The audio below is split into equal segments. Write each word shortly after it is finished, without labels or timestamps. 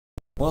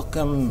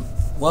Welcome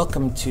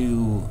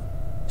to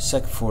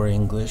Sec4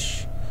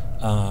 English.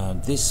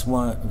 This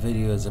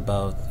video is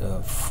about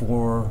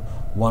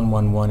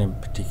 4111 in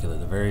particular,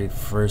 the very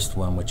first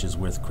one, which is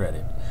worth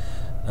credit.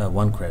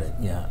 1 credit,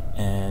 yeah.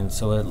 And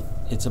so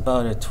it's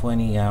about a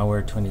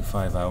 20-hour,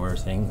 25-hour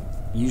thing.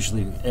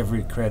 Usually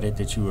every credit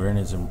that you earn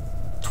is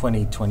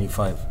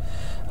 25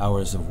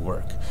 hours of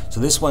work. So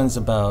this one's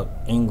about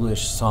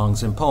English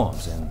songs and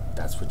poems, and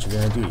that's what you're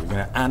going to do. You're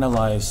going to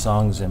analyze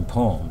songs and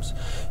poems.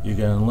 You're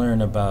going to learn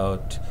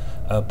about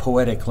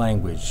poetic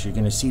language. You're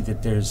going to see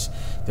that there's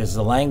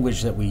the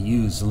language that we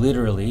use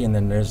literally, and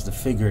then there's the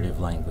figurative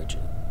language.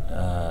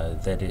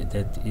 That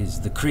is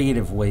the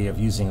creative way of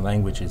using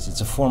languages. It's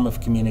a form of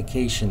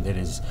communication that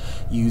is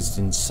used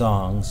in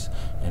songs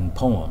and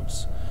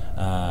poems.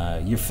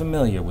 You're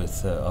familiar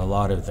with a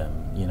lot of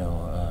them, you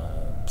know,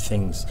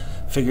 things,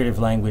 figurative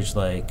language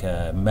like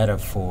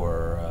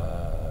metaphor,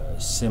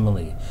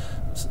 simile.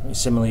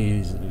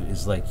 Simile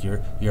is like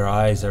your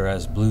eyes are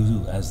as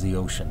blue as the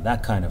ocean,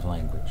 that kind of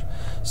language.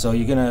 So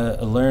you're going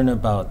to learn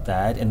about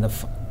that in the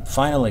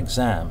final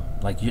exam.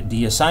 Like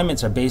the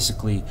assignments are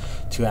basically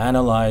to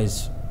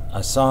analyze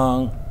a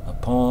song, a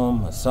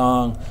poem, a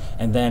song,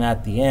 and then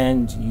at the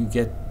end you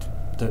get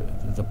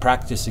the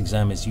practice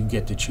exam is you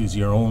get to choose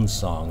your own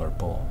song or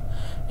poem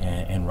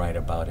and write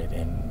about it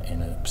in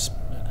an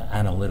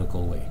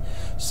analytical way.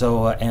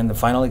 So and the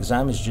final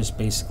exam is just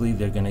basically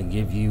they're going to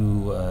give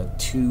you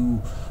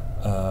 2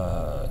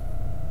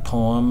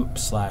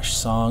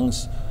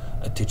 poem/songs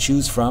to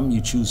choose from. You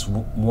choose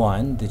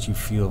one that you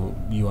feel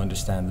you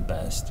understand the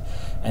best,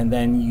 and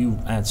then you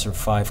answer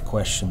 5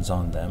 questions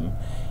on them,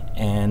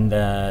 and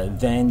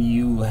then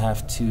you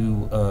have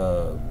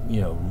to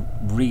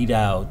read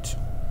out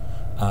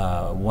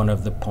one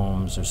of the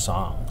poems or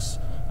songs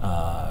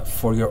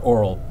for your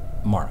oral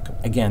mark.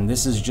 Again,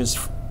 this is just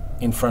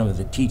in front of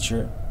the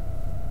teacher,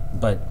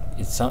 but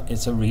it's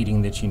a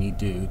reading that you need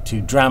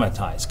to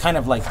dramatize, kind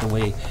of like the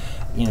way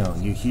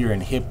you hear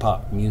in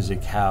hip-hop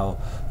music how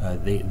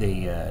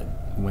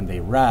when they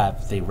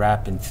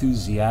rap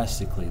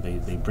enthusiastically.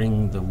 They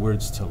bring the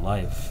words to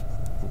life.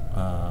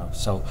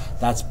 So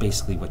that's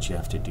basically what you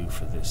have to do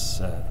for this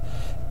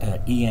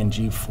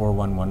ENG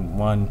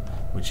 4111,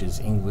 which is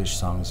English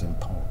songs and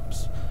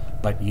poems.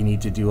 But you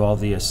need to do all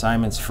the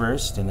assignments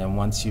first, and then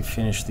once you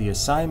finish the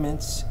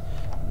assignments,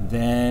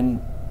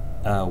 then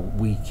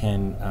we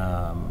can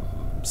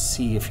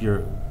see if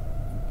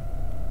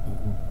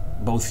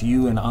both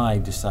you and I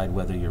decide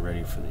whether you're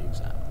ready for the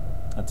exam.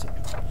 That's it.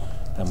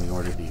 Then we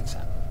order the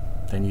exam.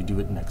 Then you do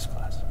it next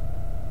class.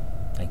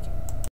 Thank you.